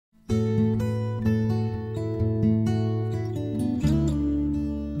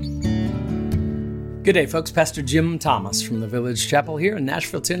Good day, folks. Pastor Jim Thomas from the Village Chapel here in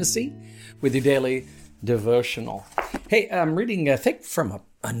Nashville, Tennessee, with your daily devotional. Hey, I'm reading, I think, from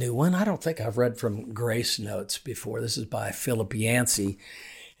a new one. I don't think I've read from Grace Notes before. This is by Philip Yancey,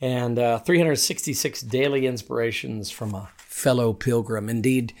 and 366 daily inspirations from a fellow pilgrim.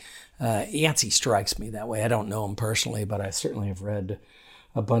 Indeed, Yancey strikes me that way. I don't know him personally, but I certainly have read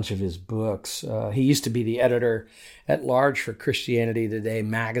a bunch of his books. He used to be the editor-at-large for Christianity Today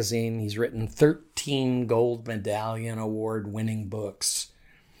magazine. He's written 13 Gold Medallion Award-winning books.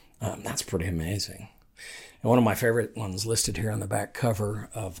 That's pretty amazing. And one of my favorite ones listed here on the back cover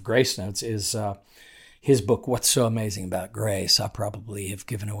of Grace Notes is his book, What's So Amazing About Grace. I probably have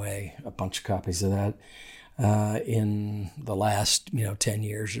given away a bunch of copies of that in the last 10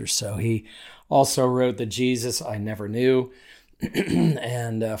 years or so. He also wrote The Jesus I Never Knew,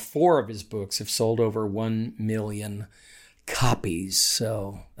 and 4 of his books have sold over 1 million copies.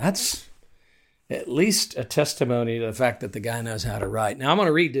 So that's at least a testimony to the fact that the guy knows how to write. Now I'm going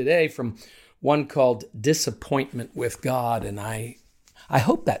to read today from one called Disappointment with God, and I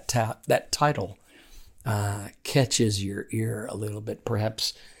hope that title catches your ear a little bit,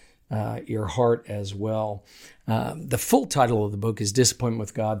 perhaps your heart as well. The full title of the book is Disappointment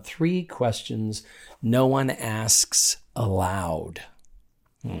with God, 3 Questions No One Asks Aloud.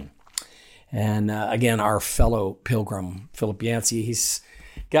 And again, our fellow pilgrim, Philip Yancey, he's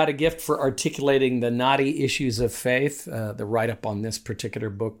got a gift for articulating the knotty issues of faith, the write-up on this particular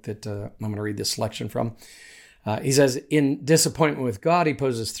book that I'm going to read this selection from. He says, in Disappointment with God, he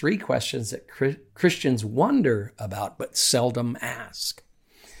poses 3 questions that Christians wonder about but seldom ask.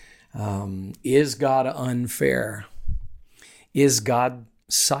 Is God unfair? Is God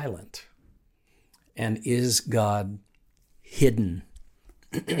silent? And is God hidden?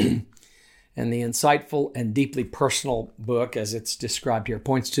 And the insightful and deeply personal book, as it's described here,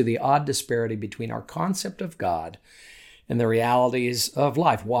 points to the odd disparity between our concept of God and the realities of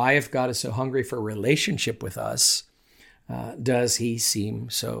life. Why, if God is so hungry for a relationship with us, does he seem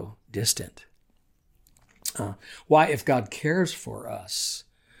so distant? Why, if God cares for us,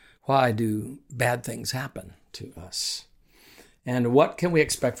 why do bad things happen to us? And what can we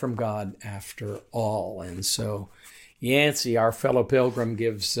expect from God after all? And so Yancey, our fellow pilgrim,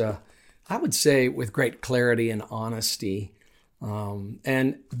 gives, I would say, with great clarity and honesty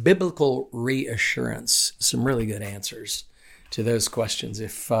and biblical reassurance, some really good answers to those questions.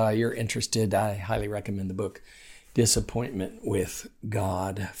 If you're interested, I highly recommend the book Disappointment with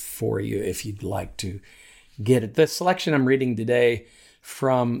God for you if you'd like to get it. The selection I'm reading today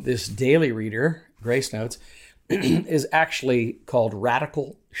from this daily reader, Grace Notes, is actually called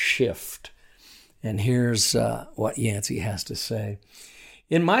Radical Shift. And here's what Yancey has to say.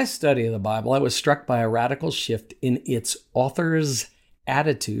 In my study of the Bible, I was struck by a radical shift in its author's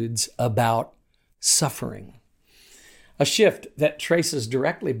attitudes about suffering. A shift that traces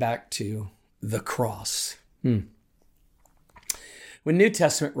directly back to the cross. When New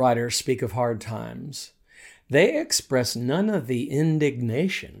Testament writers speak of hard times, they express none of the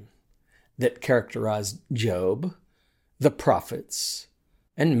indignation that characterized Job, the prophets,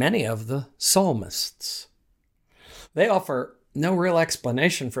 and many of the psalmists. They offer no real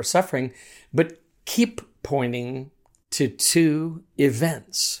explanation for suffering, but keep pointing to 2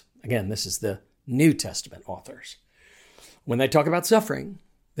 events. Again, this is the New Testament authors. When they talk about suffering,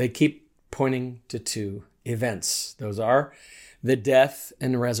 they keep pointing to 2 events. Those are the death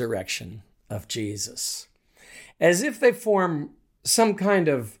and resurrection of Jesus, as if they form some kind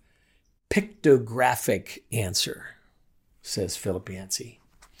of pictographic answer, says Philip Yancey.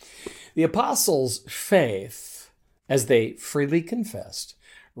 The apostles' faith, as they freely confessed,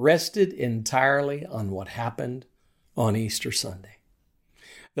 rested entirely on what happened on Easter Sunday.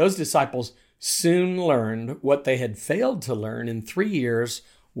 Those disciples soon learned what they had failed to learn in 3 years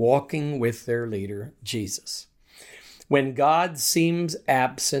walking with their leader, Jesus. When God seems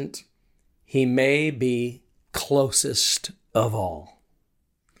absent, he may be closest of all.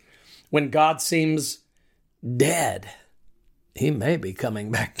 When God seems dead, he may be coming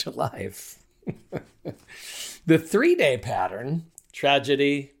back to life. The 3-day pattern,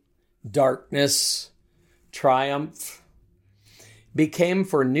 tragedy, darkness, triumph, became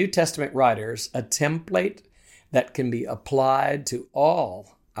for New Testament writers a template that can be applied to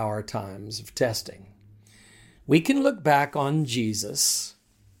all our times of testing. We can look back on Jesus,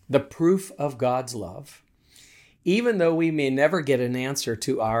 the proof of God's love, even though we may never get an answer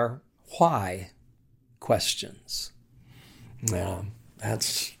to our why questions. Now,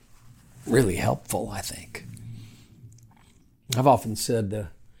 that's really helpful, I think. I've often said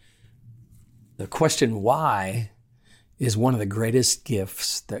the question why is one of the greatest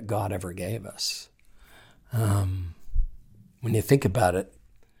gifts that God ever gave us. When you think about it,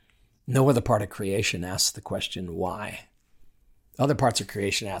 no other part of creation asks the question, why? Other parts of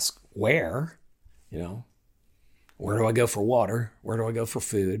creation ask, where? Where do I go for water? Where do I go for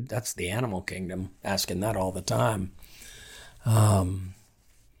food? That's the animal kingdom, asking that all the time.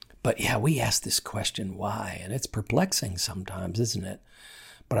 But yeah, we ask this question, why? And it's perplexing sometimes, isn't it?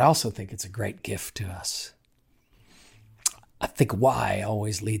 But I also think it's a great gift to us. I think why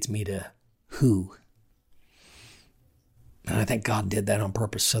always leads me to who. And I think God did that on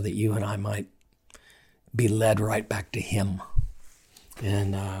purpose so that you and I might be led right back to him.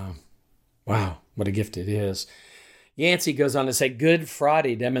 And wow, what a gift it is. Yancey goes on to say, Good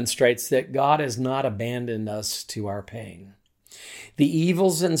Friday demonstrates that God has not abandoned us to our pain. The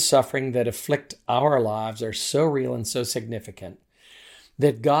evils and suffering that afflict our lives are so real and so significant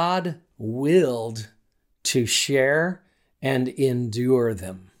that God willed to share and endure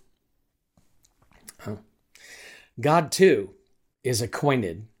them. God, too, is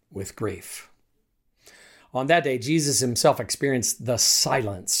acquainted with grief. On that day, Jesus himself experienced the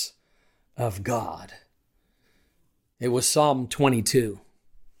silence of God. It was Psalm 22,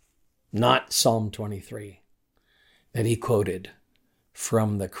 not Psalm 23, that he quoted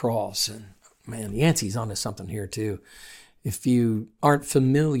from the cross. And man, Yancey's onto something here too. If you aren't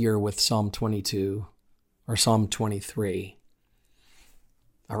familiar with Psalm 22 or Psalm 23,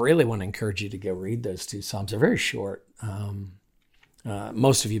 I really want to encourage you to go read those two Psalms. They're very short.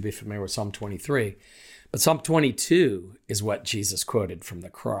 Most of you be familiar with Psalm 23. But Psalm 22 is what Jesus quoted from the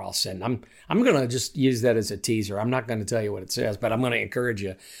cross. And I'm going to just use that as a teaser. I'm not going to tell you what it says, but I'm going to encourage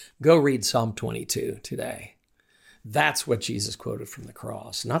you. Go read Psalm 22 today. That's what Jesus quoted from the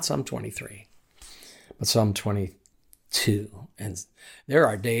cross. Not Psalm 23, but Psalm 22. And there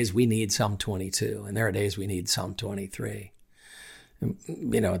are days we need Psalm 22, and there are days we need Psalm 23.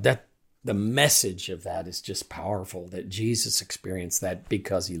 That the message of that is just powerful, that Jesus experienced that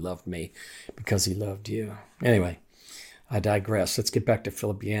because he loved me, because he loved you. Anyway, I digress. Let's get back to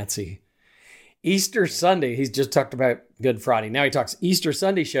Philip Yancey. Easter Sunday, he's just talked about Good Friday. Now he talks, Easter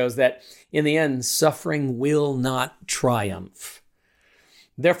Sunday shows that in the end, suffering will not triumph.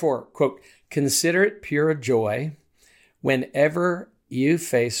 Therefore, quote, consider it pure joy whenever you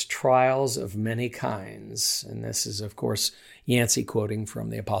face trials of many kinds. And this is, of course, Yancey quoting from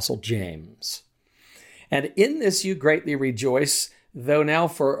the Apostle James. And in this you greatly rejoice, though now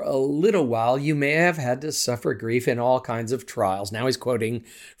for a little while you may have had to suffer grief in all kinds of trials. Now he's quoting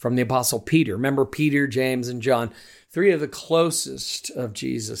from the Apostle Peter. Remember Peter, James, and John, three of the closest of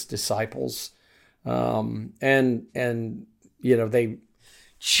Jesus' disciples. They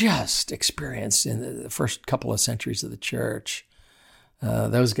just experienced in the first couple of centuries of the church,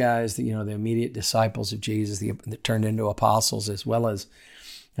 those guys, the immediate disciples of Jesus that turned into apostles, as well as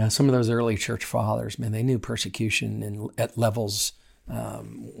some of those early church fathers, man, they knew persecution at levels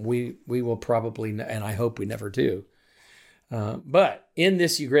we will probably, and I hope we never do. But in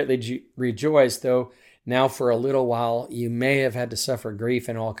this you greatly rejoice, though now for a little while you may have had to suffer grief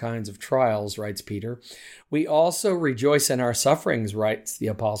in all kinds of trials, writes Peter. We also rejoice in our sufferings, writes the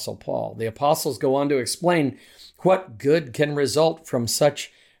Apostle Paul. The apostles go on to explain what good can result from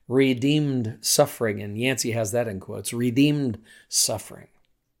such redeemed suffering. And Yancey has that in quotes, redeemed suffering.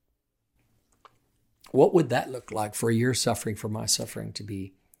 What would that look like for your suffering, for my suffering to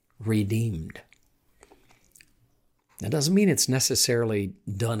be redeemed? That doesn't mean it's necessarily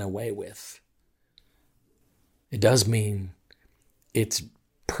done away with. It does mean it's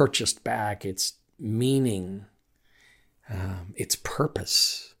purchased back, its meaning, its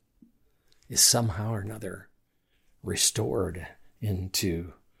purpose is somehow or another restored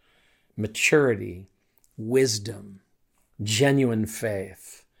into maturity, wisdom, genuine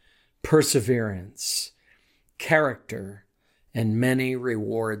faith, perseverance, character, and many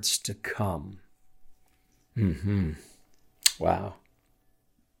rewards to come. Wow.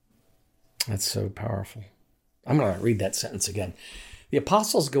 That's so powerful. I'm going to read that sentence again. The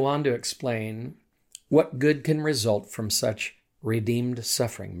apostles go on to explain what good can result from such redeemed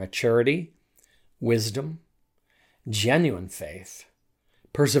suffering: maturity, wisdom, genuine faith,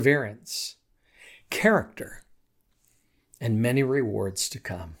 perseverance, character, and many rewards to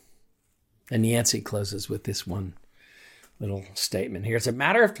come. And Yancey closes with this one little statement here. It's a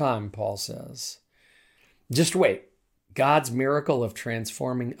matter of time, Paul says. Just wait. God's miracle of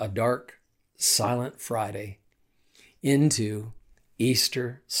transforming a dark, silent Friday into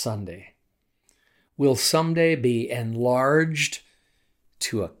Easter Sunday will someday be enlarged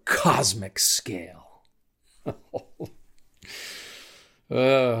to a cosmic scale.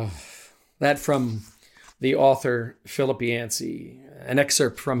 That from the author Philip Yancey, an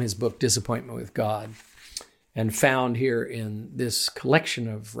excerpt from his book, Disappointment with God. and found here in this collection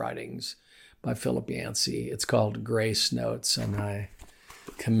of writings by Philip Yancey. It's called Grace Notes, and I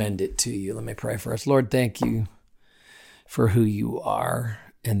commend it to you. Let me pray for us. Lord, thank you for who you are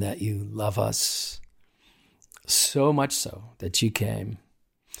and that you love us so much so that you came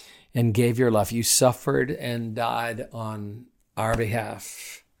and gave your life. You suffered and died on our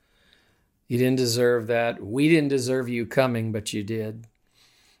behalf. You didn't deserve that. We didn't deserve you coming, but you did.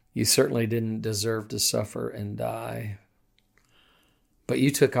 You certainly didn't deserve to suffer and die. But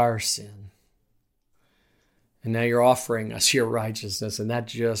you took our sin. And now you're offering us your righteousness, and that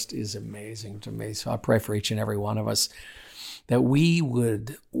just is amazing to me. So I pray for each and every one of us that we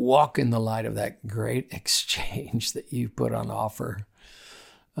would walk in the light of that great exchange that you put on offer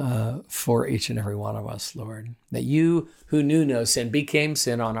for each and every one of us, Lord. That you, who knew no sin, became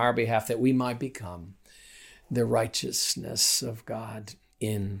sin on our behalf, that we might become the righteousness of God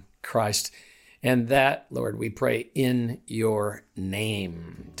in Christ. And that, Lord, we pray in your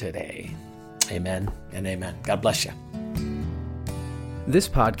name today. Amen and amen. God bless you. This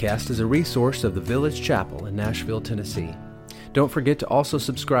podcast is a resource of the Village Chapel in Nashville, Tennessee. Don't forget to also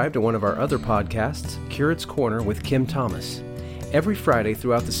subscribe to one of our other podcasts, Curate's Corner with Kim Thomas. Every Friday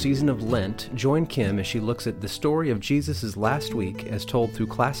throughout the season of Lent, join Kim as she looks at the story of Jesus' last week as told through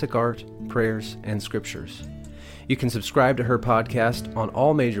classic art, prayers, and scriptures. You can subscribe to her podcast on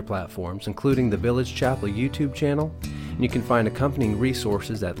all major platforms, including the Village Chapel YouTube channel, and you can find accompanying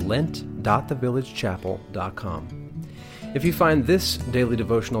resources at lent.thevillagechapel.com. If you find this daily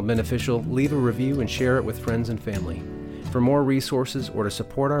devotional beneficial, leave a review and share it with friends and family. For more resources or to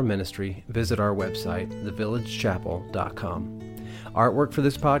support our ministry, visit our website, thevillagechapel.com. Artwork for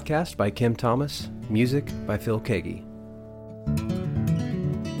this podcast by Kim Thomas, music by Phil Kagi.